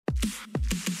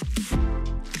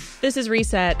This is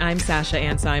Reset. I'm Sasha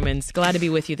Ann Simons. Glad to be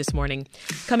with you this morning.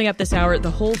 Coming up this hour, the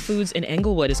Whole Foods in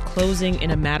Englewood is closing in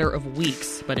a matter of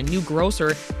weeks, but a new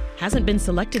grocer hasn't been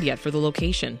selected yet for the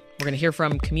location. We're going to hear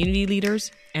from community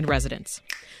leaders and residents.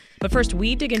 But first,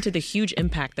 we dig into the huge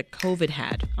impact that COVID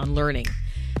had on learning.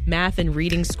 Math and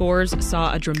reading scores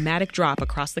saw a dramatic drop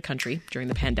across the country during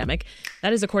the pandemic.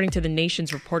 That is according to the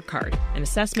nation's report card, an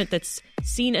assessment that's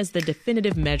seen as the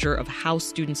definitive measure of how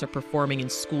students are performing in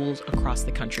schools across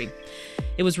the country.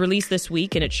 It was released this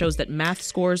week, and it shows that math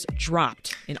scores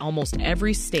dropped in almost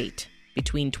every state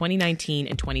between 2019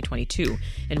 and 2022,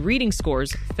 and reading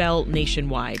scores fell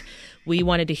nationwide. We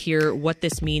wanted to hear what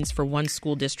this means for one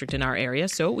school district in our area,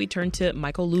 so we turned to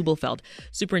Michael Lubelfeld,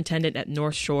 Superintendent at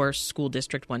North Shore School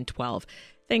District 112.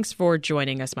 Thanks for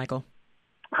joining us, Michael.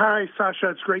 Hi, Sasha.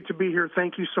 It's great to be here.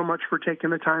 Thank you so much for taking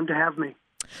the time to have me.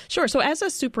 Sure. So as a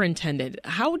superintendent,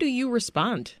 how do you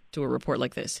respond to a report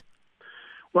like this?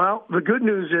 Well, the good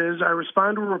news is I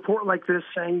respond to a report like this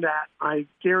saying that I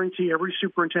guarantee every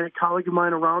superintendent colleague of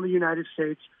mine around the United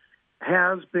States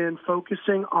has been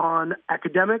focusing on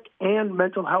academic and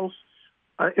mental health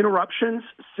interruptions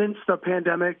since the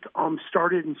pandemic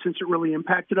started and since it really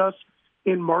impacted us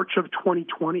in March of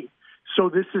 2020. So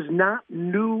this is not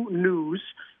new news.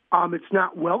 It's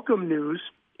not welcome news.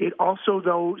 It also,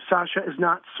 though, Sasha, is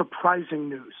not surprising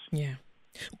news. Yeah.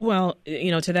 Well,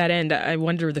 to that end, I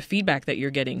wonder the feedback that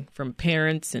you're getting from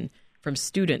parents and from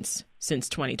students since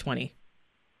 2020.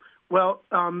 Well,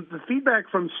 the feedback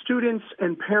from students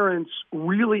and parents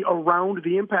really around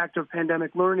the impact of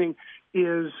pandemic learning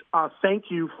is thank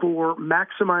you for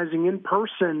maximizing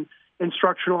in-person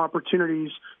instructional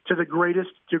opportunities to the greatest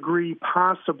degree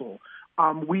possible.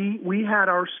 We had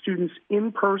our students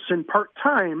in person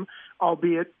part-time,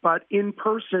 albeit, but in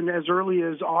person as early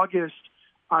as August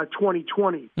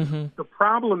 2020. Mm-hmm. The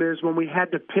problem is when we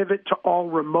had to pivot to all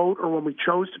remote, or when we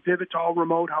chose to pivot to all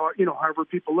remote, however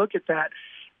people look at that,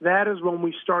 that is when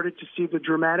we started to see the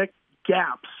dramatic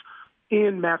gaps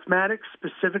in mathematics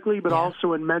specifically, but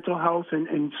also in mental health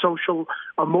and social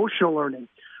emotional learning.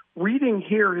 Reading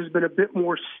here has been a bit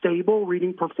more stable,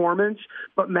 reading performance,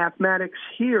 but mathematics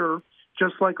here,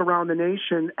 just like around the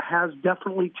nation, has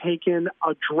definitely taken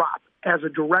a drop as a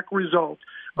direct result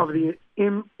of the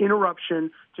interruption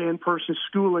to in-person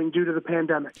schooling due to the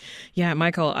pandemic. Yeah,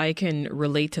 Michael, I can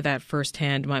relate to that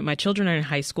firsthand. My children are in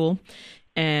high school,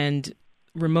 and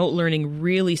remote learning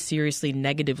really seriously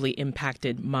negatively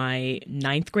impacted my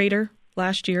ninth grader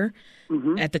last year.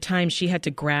 Mm-hmm. At the time, she had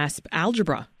to grasp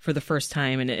algebra for the first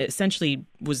time, and it essentially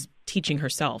was teaching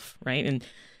herself, right? And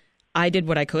I did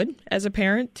what I could as a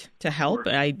parent to help.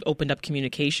 I opened up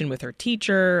communication with her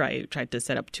teacher. I tried to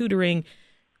set up tutoring,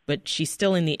 but she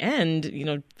still, in the end,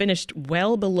 finished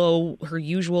well below her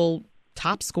usual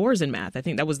top scores in math. I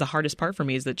think that was the hardest part for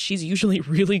me, is that she's usually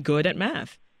really good at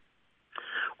math.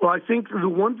 Well, I think the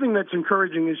one thing that's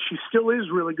encouraging is she still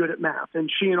is really good at math,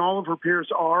 and she and all of her peers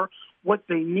are. What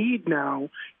they need now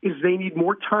is they need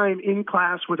more time in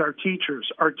class with our teachers.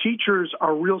 Our teachers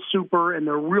are real super, and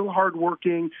they're real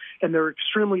hardworking, and they're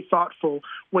extremely thoughtful.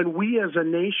 When we as a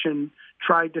nation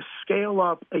tried to scale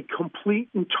up a complete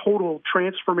and total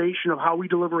transformation of how we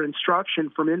deliver instruction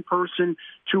from in-person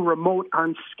to remote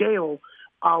on scale,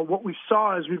 what we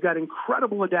saw is we've got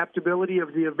incredible adaptability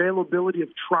of the availability of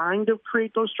trying to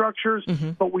create those structures,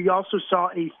 but we also saw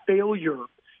a failure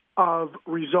of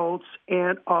results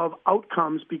and of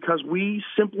outcomes because we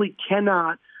simply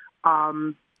cannot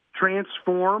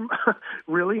transform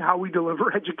really how we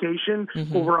deliver education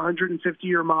over a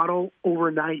 150-year model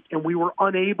overnight. And we were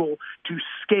unable to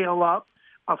scale up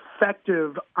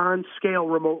effective on-scale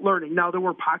remote learning. Now, there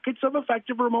were pockets of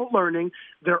effective remote learning.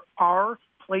 There are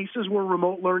places where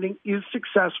remote learning is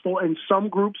successful, and some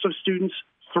groups of students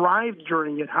thrived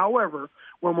during it. However,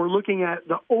 when we're looking at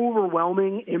the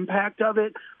overwhelming impact of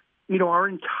it, our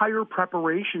entire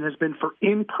preparation has been for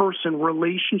in-person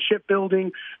relationship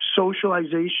building,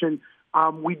 socialization.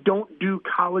 We don't do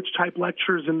college-type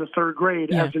lectures in the third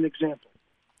grade, as an example.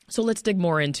 So let's dig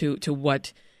more into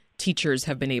what teachers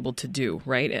have been able to do,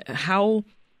 right? How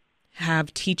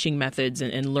have teaching methods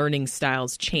and learning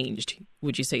styles changed,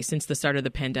 would you say, since the start of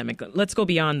the pandemic? Let's go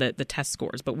beyond the test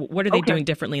scores, but what are they doing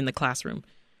differently in the classroom?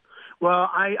 Well,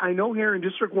 I know here in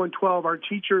District 112, our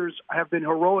teachers have been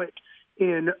heroic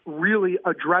in really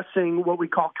addressing what we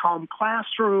call calm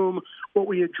classroom, what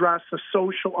we address the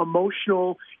social,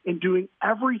 emotional, and doing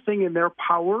everything in their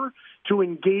power to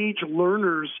engage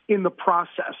learners in the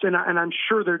process. And I'm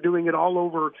sure they're doing it all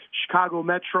over Chicago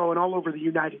Metro and all over the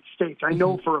United States. I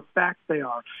know for a fact they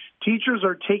are. Teachers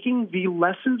are taking the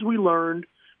lessons we learned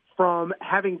from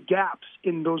having gaps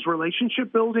in those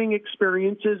relationship building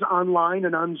experiences online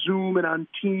and on Zoom and on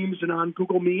Teams and on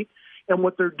Google Meet. And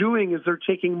what they're doing is they're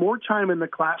taking more time in the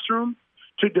classroom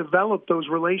to develop those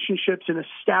relationships and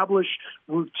establish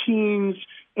routines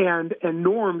and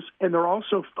norms. And they're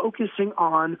also focusing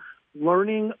on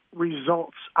learning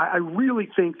results. I really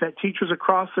think that teachers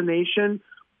across the nation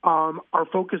are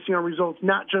focusing on results,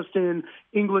 not just in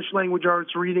English language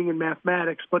arts, reading, and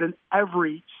mathematics, but in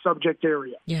every subject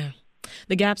area. Yeah.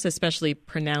 The gap's especially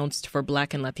pronounced for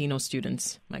Black and Latino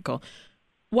students, Michael.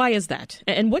 Why is that?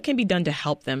 And what can be done to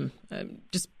help them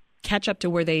just catch up to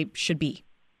where they should be?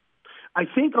 I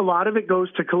think a lot of it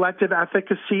goes to collective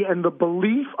efficacy and the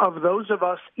belief of those of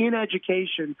us in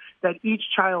education that each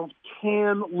child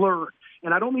can learn.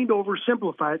 And I don't mean to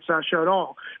oversimplify it, Sasha, at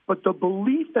all, but the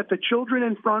belief that the children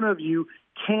in front of you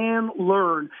can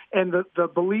learn, and the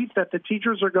belief that the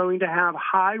teachers are going to have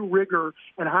high rigor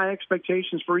and high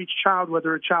expectations for each child,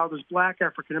 whether a child is Black,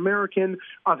 African American,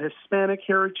 of Hispanic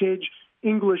heritage,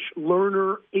 English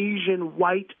learner, Asian,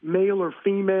 white, male or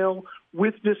female,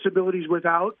 with disabilities,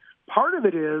 without. Part of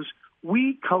it is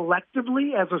we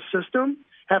collectively as a system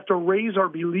have to raise our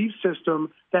belief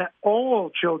system that all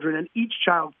children and each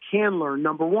child can learn,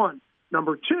 number one.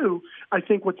 Number two, I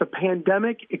think what the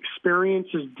pandemic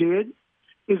experiences did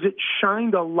is it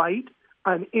shined a light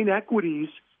on inequities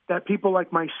that people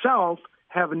like myself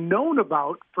have known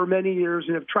about for many years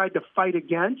and have tried to fight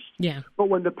against. Yeah. But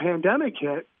when the pandemic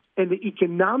hit and the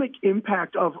economic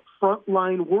impact of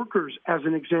frontline workers, as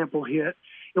an example, hit,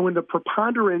 and when the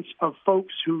preponderance of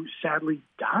folks who sadly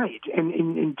died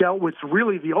and dealt with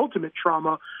really the ultimate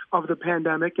trauma of the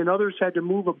pandemic and others had to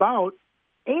move about,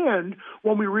 and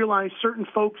when we realized certain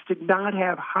folks did not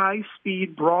have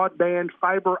high-speed broadband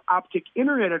fiber optic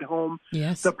internet at home,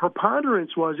 yes, the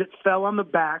preponderance was it fell on the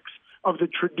backs of the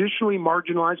traditionally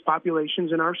marginalized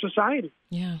populations in our society.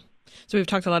 Yeah. So we've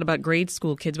talked a lot about grade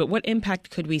school kids, but what impact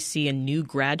could we see in new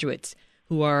graduates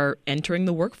who are entering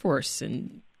the workforce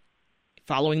and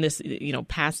following this,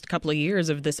 past couple of years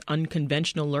of this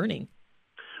unconventional learning?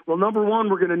 Well, number one,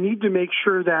 we're going to need to make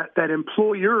sure that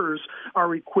employers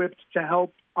are equipped to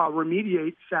help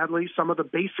remediate, sadly, some of the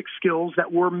basic skills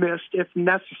that were missed if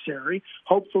necessary.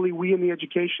 Hopefully, we in the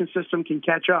education system can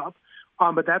catch up.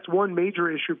 But that's one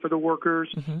major issue for the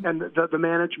workers and the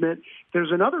management.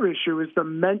 There's another issue is the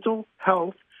mental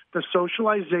health, the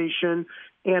socialization,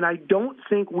 and I don't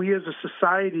think we as a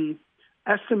society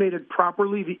estimated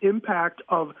properly the impact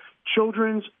of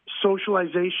children's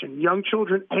socialization, young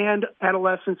children and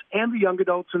adolescents and the young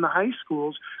adults in the high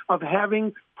schools, of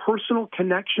having personal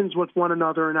connections with one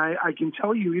another. And I can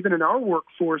tell you, even in our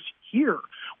workforce here,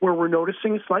 where we're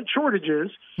noticing slight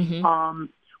shortages,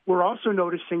 we're also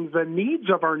noticing the needs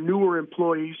of our newer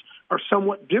employees are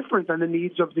somewhat different than the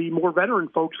needs of the more veteran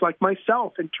folks like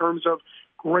myself in terms of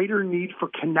greater need for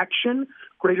connection,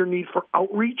 greater need for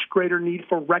outreach, greater need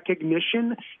for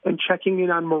recognition, and checking in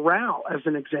on morale, as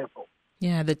an example.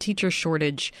 Yeah, the teacher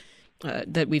shortage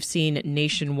that we've seen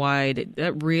nationwide,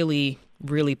 that really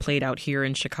played out here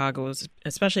in Chicago,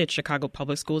 especially at Chicago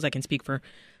Public Schools. I can speak for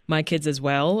my kids as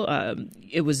well.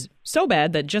 It was so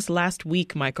bad that just last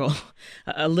week, Michael,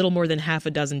 a little more than half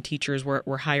a dozen teachers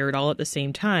were hired all at the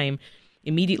same time,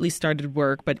 immediately started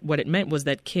work. But what it meant was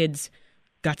that kids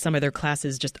got some of their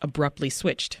classes just abruptly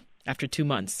switched after 2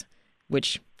 months,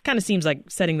 which kind of seems like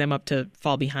setting them up to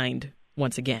fall behind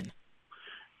once again.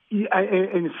 Yeah,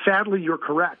 and sadly, you're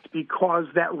correct, because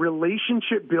that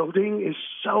relationship building is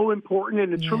so important,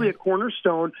 and it's really a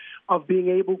cornerstone of being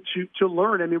able to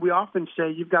learn. I mean, we often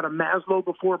say you've got a Maslow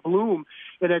before Bloom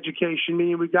in education,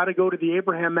 meaning we've got to go to the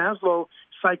Abraham Maslow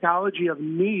psychology of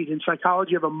need and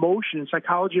psychology of emotion and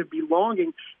psychology of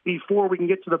belonging before we can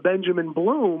get to the Benjamin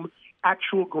Bloom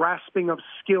actual grasping of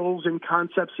skills and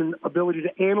concepts and ability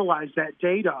to analyze that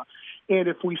data. And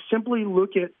if we simply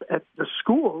look at the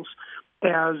schools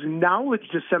as knowledge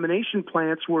dissemination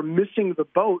plants, we're missing the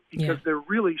boat because they're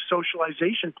really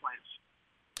socialization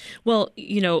plants. Well,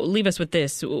 leave us with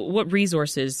this. What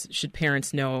resources should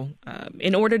parents know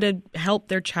in order to help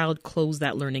their child close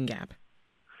that learning gap?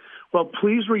 Well,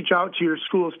 please reach out to your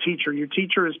school's teacher. Your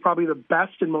teacher is probably the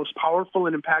best and most powerful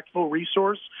and impactful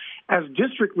resource. As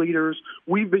district leaders,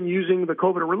 we've been using the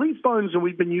COVID relief funds, and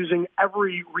we've been using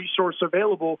every resource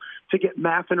available to get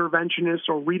math interventionists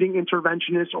or reading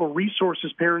interventionists or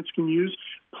resources parents can use.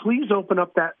 Please open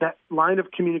up that line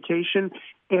of communication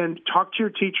and talk to your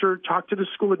teacher, talk to the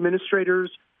school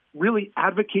administrators, really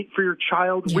advocate for your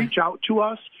child, reach out to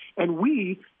us. And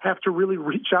we have to really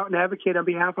reach out and advocate on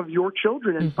behalf of your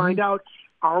children and find out,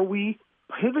 are we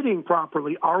pivoting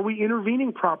properly? Are we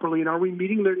intervening properly? And are we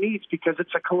meeting their needs? Because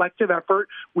it's a collective effort.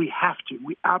 We have to.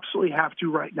 We absolutely have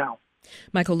to right now.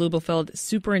 Michael Lubelfeld,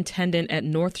 Superintendent at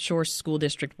North Shore School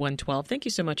District 112. Thank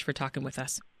you so much for talking with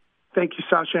us. Thank you,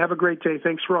 Sasha. Have a great day.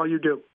 Thanks for all you do.